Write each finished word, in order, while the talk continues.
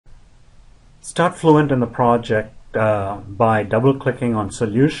Start Fluent in the project by double-clicking on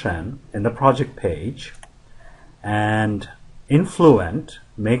Solution in the project page, and in Fluent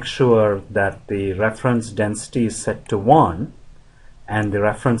make sure that the reference density is set to 1 and the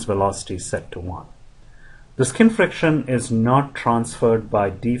reference velocity is set to 1. The skin friction is not transferred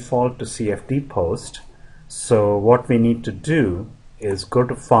by default to CFD post, so what we need to do is go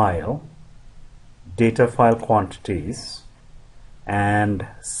to File, Data File Quantities, and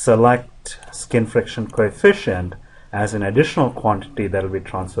select skin friction coefficient as an additional quantity that will be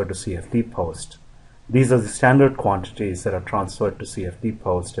transferred to CFD post. These are the standard quantities that are transferred to CFD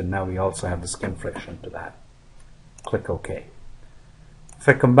post, and now we also have the skin friction to that. Click OK. If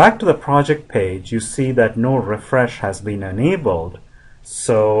I come back to the project page, you see that no refresh has been enabled,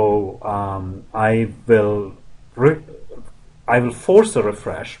 so I will force a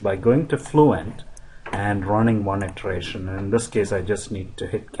refresh by going to Fluent and running one iteration. And in this case, I just need to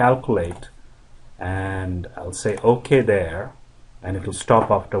hit calculate, and I'll say OK there, and it will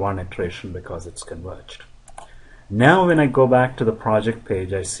stop after one iteration because it's converged. Now when I go back to the project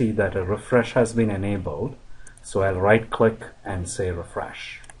page, I see that a refresh has been enabled, so I'll right click and say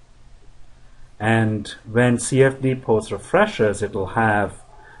refresh. And when CFD post refreshes, it will have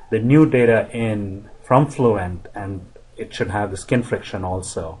the new data in from Fluent, and it should have the skin friction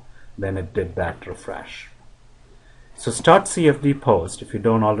also. Then it did that refresh. So start CFD post if you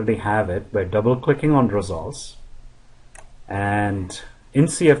don't already have it by double clicking on results, and in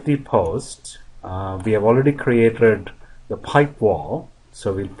CFD post we have already created the pipe wall,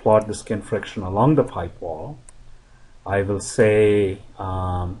 so we'll plot the skin friction along the pipe wall. I will say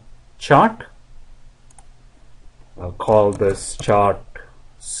chart. I'll call this chart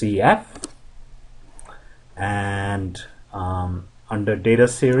CF, and under data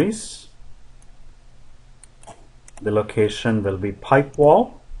series, the location will be pipe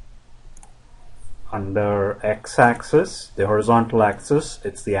wall. Under x-axis, the horizontal axis,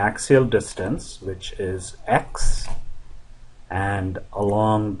 it's the axial distance, which is x, and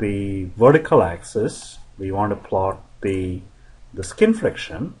along the vertical axis, we want to plot the skin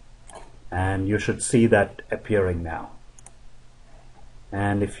friction, and you should see that appearing now.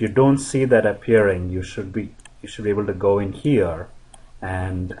 And if you don't see that appearing, you should be able to go in here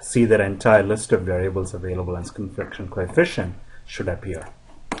and see that entire list of variables available, and skin friction coefficient should appear,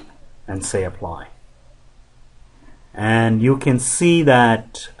 and say apply. And you can see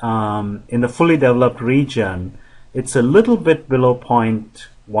that in the fully developed region, it's a little bit below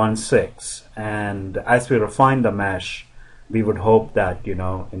 0.16, and as we refine the mesh, we would hope that, you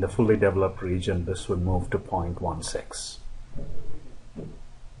know, in the fully developed region this would move to 0.16.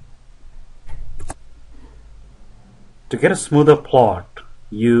 To get a smoother plot,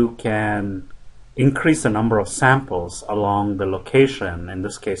 you can increase the number of samples along the location, in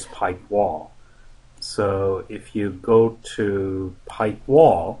this case pipe wall. So if you go to pipe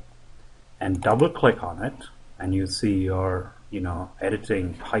wall and double click on it, and you see your,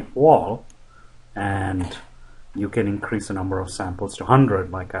 editing pipe wall, and you can increase the number of samples to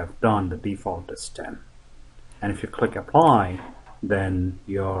 100 like I've done. The default is 10. And if you click apply, then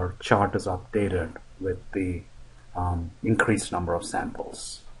your chart is updated with the increased number of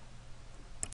samples.